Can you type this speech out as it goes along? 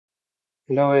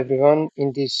Hello everyone,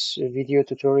 in this video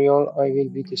tutorial I will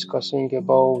be discussing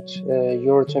about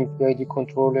Eurotherm PID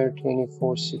Controller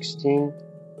 2416.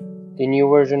 The new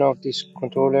version of this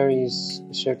controller is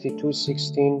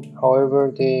 3216,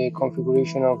 however the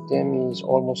configuration of them is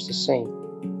almost the same.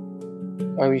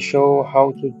 I will show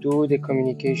how to do the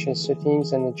communication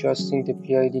settings and adjusting the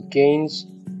PID gains,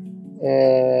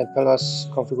 plus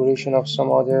configuration of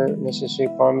some other necessary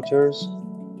parameters.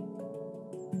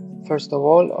 First of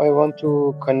all, I want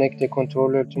to connect the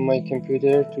controller to my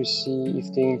computer to see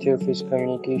if the interface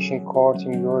communication card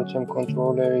in Eurotherm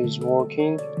controller is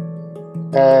working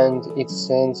and it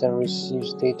sends and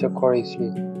receives data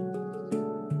correctly.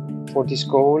 For this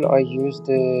goal, I use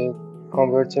the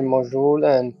converter module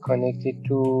and connect it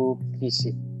to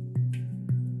PC.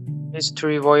 These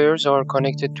three wires are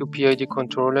connected to PID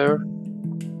controller.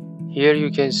 Here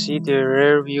you can see the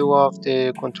rear view of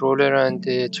the controller and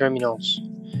the terminals.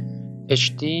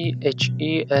 HD,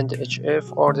 HE and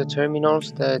HF are the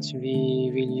terminals that we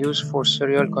will use for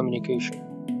serial communication.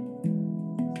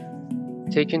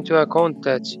 Take into account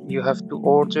that you have to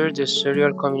order the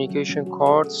serial communication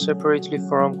card separately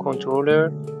from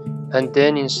controller and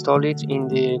then install it in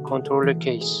the controller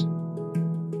case.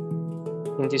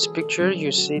 In this picture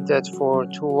you see that for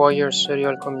two-wire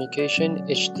serial communication,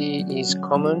 HD is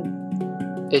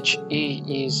common, HE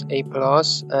is A+,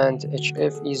 and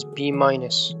HF is B-.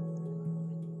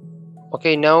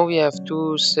 Okay, now we have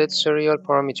to set serial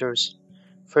parameters.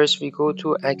 First we go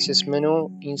to access menu,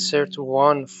 insert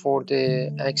 1 for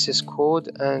the access code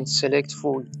and select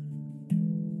full.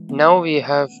 Now we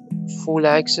have full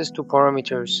access to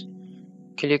parameters.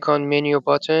 Click on menu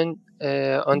button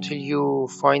until you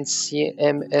find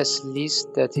CMS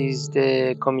list, that is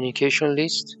the communication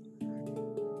list.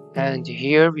 And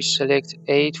here we select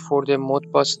 8 for the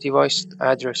Modbus device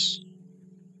address.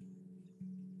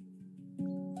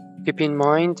 Keep in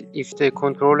mind, if the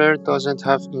controller doesn't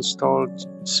have installed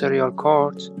serial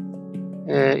card,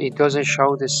 it doesn't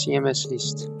show the CMS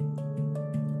list.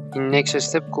 In next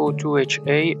step, go to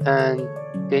HA and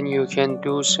then you can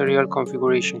do serial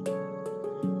configuration.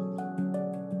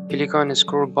 Click on the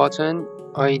scroll button,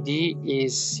 ID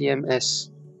is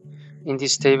CMS. In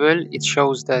this table, it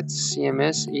shows that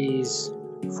CMS is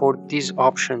for these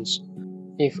options.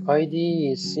 If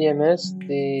ID is CMS,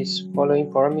 these following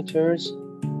parameters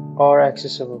are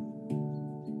accessible.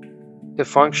 The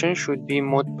function should be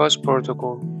Modbus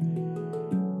protocol.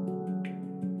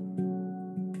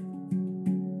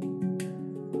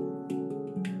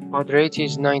 Baud rate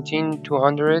is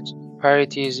 19:200,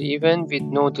 parity is even with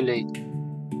no delay.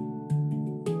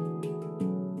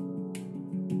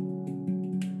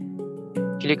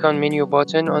 Click on menu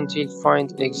button until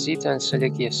find exit and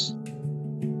select yes.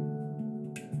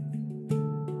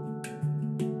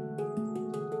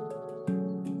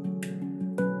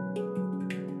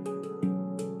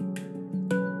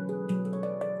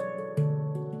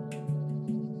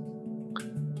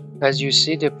 As you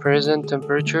see, the present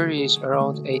temperature is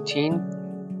around 18.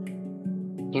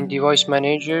 In device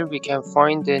manager we can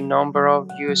find the number of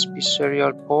USB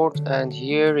serial port and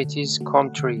here it is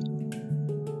COM3.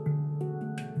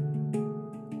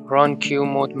 Run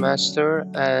QModMaster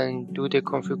and do the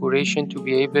configuration to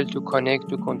be able to connect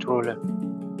to controller.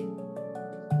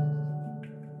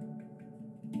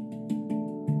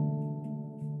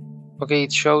 Okay,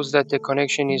 it shows that the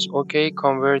connection is okay.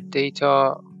 Convert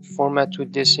data format to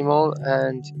decimal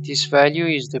and this value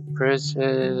is the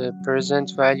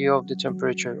present value of the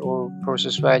temperature or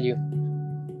process value.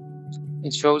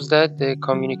 It shows that the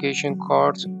communication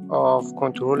card of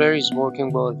controller is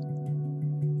working well.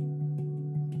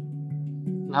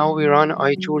 Now we run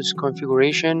iTools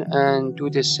configuration and do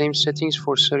the same settings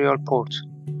for serial port.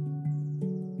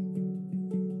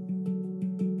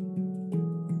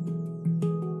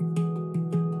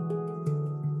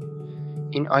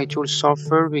 In iTools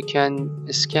software we can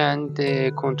scan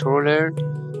the controller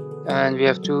and we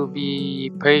have to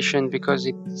be patient because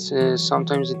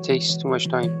sometimes it takes too much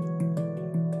time.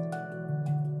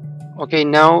 Okay,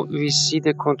 now we see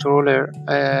the controller.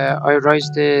 I raise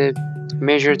the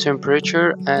measure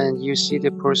temperature and you see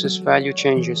the process value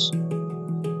changes.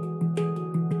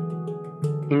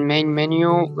 In main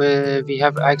menu we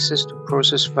have access to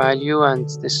process value and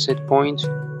the set point.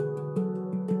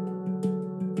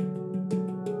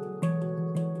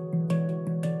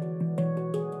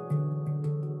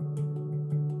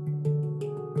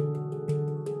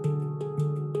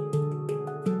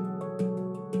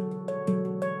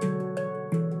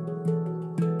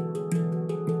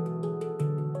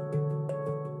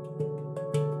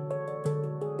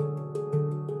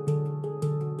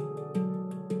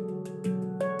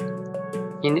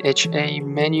 in HA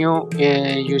menu,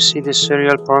 you see the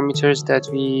serial parameters that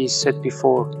we set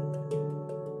before.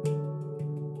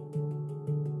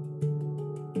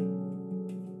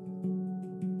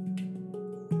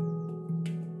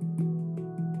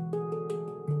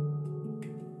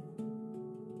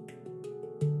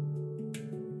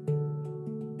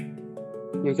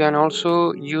 You can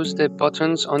also use the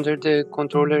buttons under the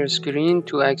controller screen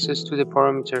to access to the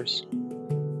parameters.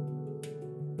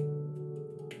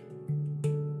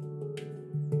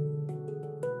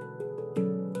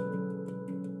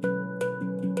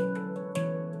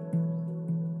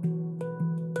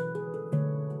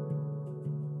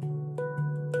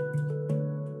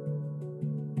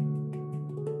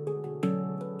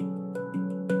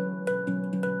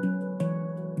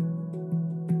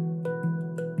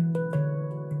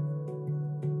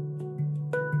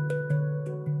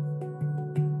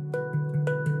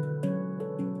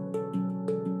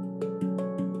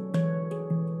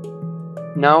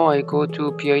 Now I go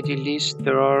to PID list.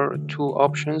 There are two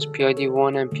options, PID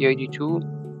 1 and PID 2.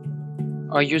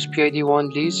 I use PID 1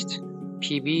 list.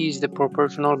 PB is the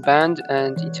proportional band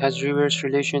and it has reverse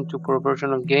relation to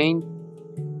proportional gain.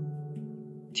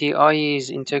 TI is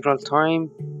integral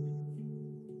time.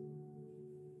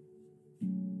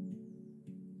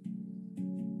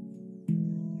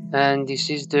 And this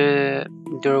is the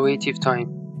derivative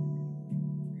time.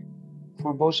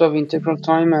 For both of integral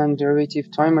time and derivative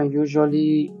time, I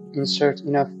usually insert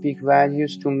enough big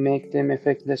values to make them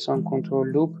effectless on control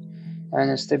loop,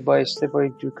 and step by step I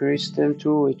decrease them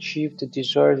to achieve the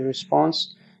desired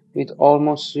response with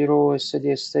almost zero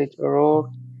steady state error,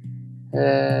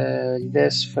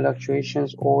 less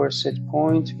fluctuations over set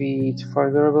point with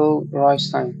favorable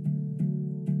rise time.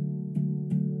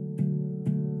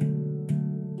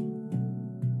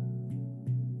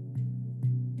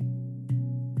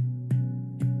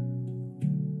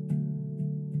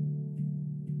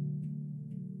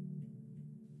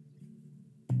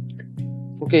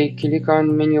 Okay, click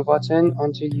on menu button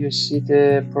until you see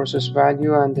the process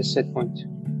value and the set point.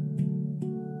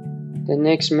 The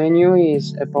next menu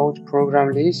is about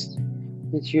program list.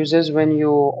 It uses when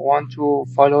you want to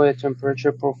follow a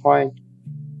temperature profile.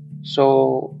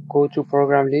 So go to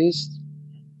program list.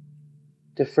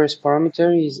 The first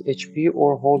parameter is HP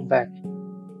or holdback.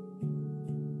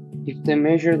 If the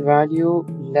measured value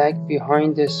lags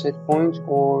behind the set point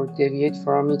or deviates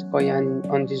from it by an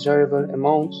undesirable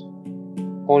amount,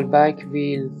 holdback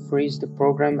will freeze the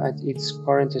program at its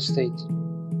current state.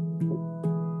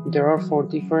 There are 4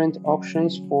 different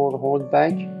options for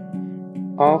holdback: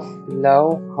 off,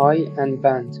 low, high, and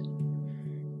band.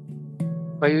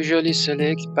 I usually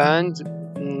select band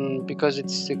because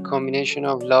it's the combination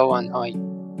of low and high.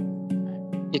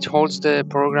 It holds the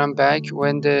program back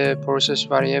when the process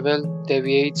variable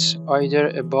deviates either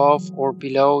above or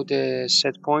below the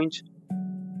set point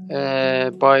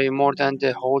by more than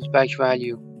the holdback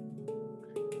value.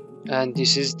 And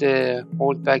this is the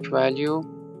holdback value.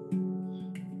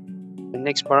 The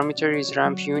next parameter is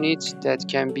ramp unit, that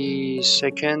can be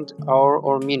second, hour,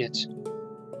 or minute.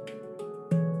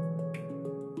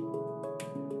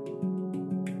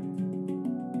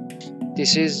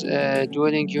 This is a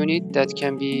dwelling unit that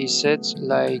can be set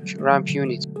like ramp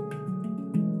unit.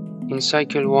 In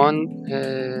cycle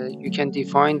 1, you can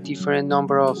define different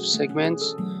number of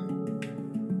segments.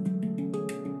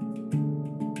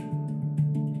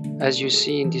 As you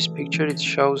see in this picture, it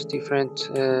shows different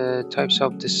types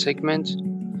of the segment: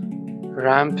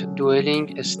 ramp,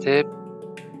 dwelling, step,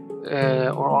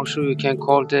 or also you can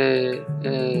call the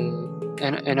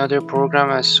another program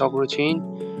as subroutine,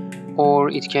 or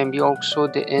it can be also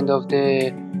the end of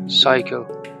the cycle.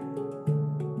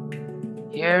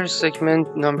 Here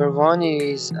segment number 1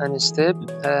 is an step,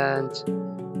 and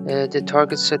the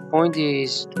target set point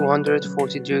is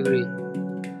 240 degrees.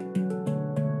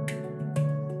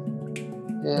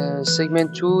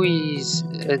 Segment 2 is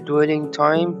a dwelling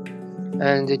time,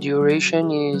 and the duration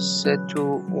is set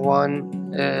to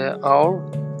 1 hour,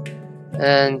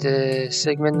 and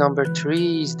segment number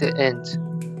 3 is the end.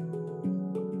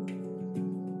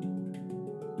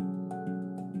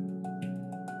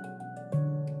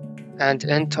 And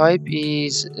end type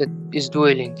is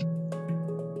dwelling.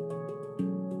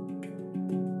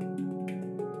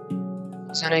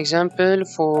 As an example,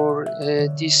 for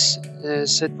this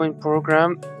setpoint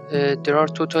program, there are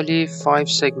totally 5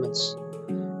 segments.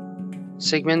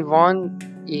 Segment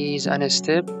 1 is an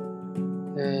step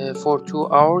for 2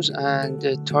 hours, and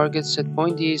the target set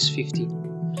point is 50.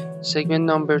 Segment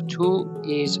number 2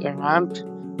 is a ramp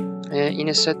in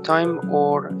a set time,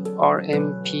 or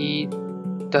RMP.T.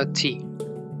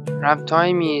 Ramp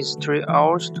time is 3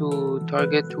 hours to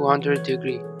target 200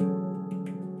 degree.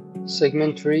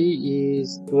 Segment 3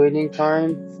 is dwelling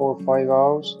time for 5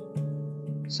 hours.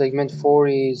 Segment 4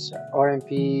 is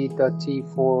RMP.T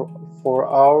for 4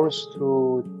 hours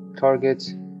to target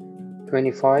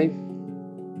 25.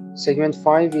 Segment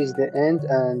 5 is the end,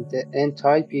 and the end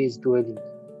type is dwelling.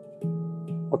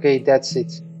 Okay, that's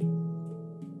it.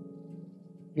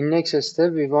 In next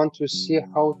step, we want to see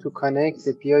how to connect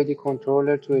the PID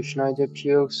controller to a Schneider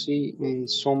PLC in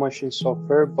SoMachine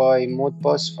software by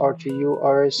Modbus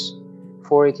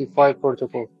RS485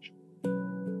 protocol.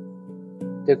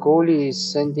 The goal is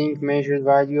sending measured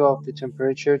value of the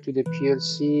temperature to the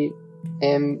PLC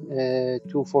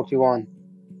M241.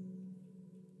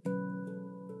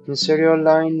 In serial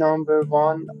line number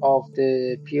 1 of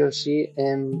the PLC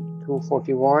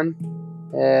M241,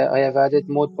 I have added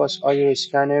Modbus IO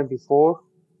scanner before,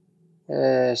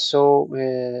 so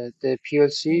the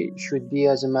PLC should be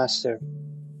as a master.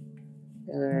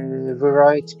 We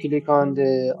right click on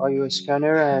the IO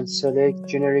scanner and select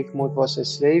generic Modbus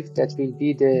slave. That will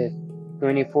be the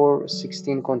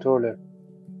 2416 controller.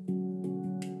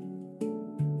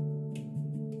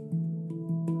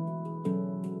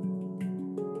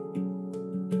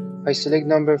 I select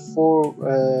number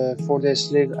 4 for the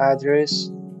slave address,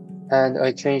 and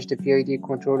I change the PID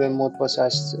controller Modbus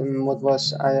address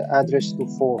to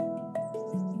 4.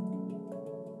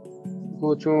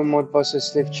 Go to Modbus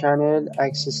slave channel.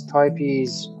 Access type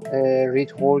is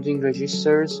read holding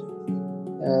registers.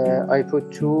 I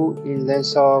put 2 in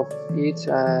length of it,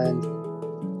 and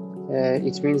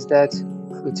it means that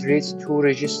it reads 2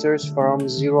 registers from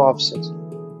 0 offset.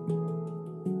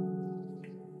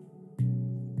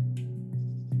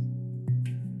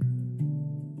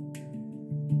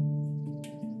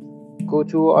 Go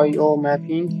to IO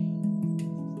mapping.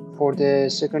 For the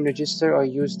second register, I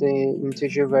use the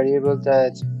integer variable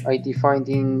that I defined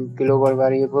in global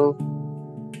variable,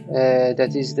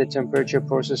 that is the temperature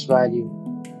process value.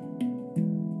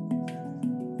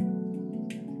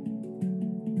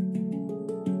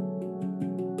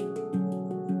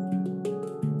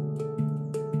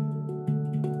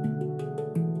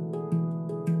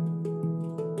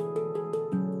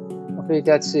 Okay,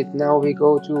 that's it. Now we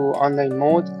go to online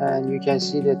mode, and you can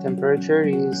see the temperature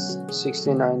is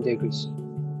 69 degrees.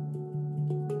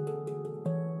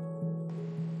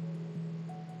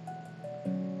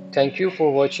 Thank you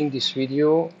for watching this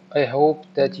video. I hope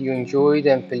that you enjoyed,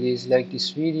 and please like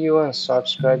this video and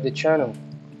subscribe the channel.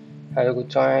 Have a good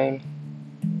time.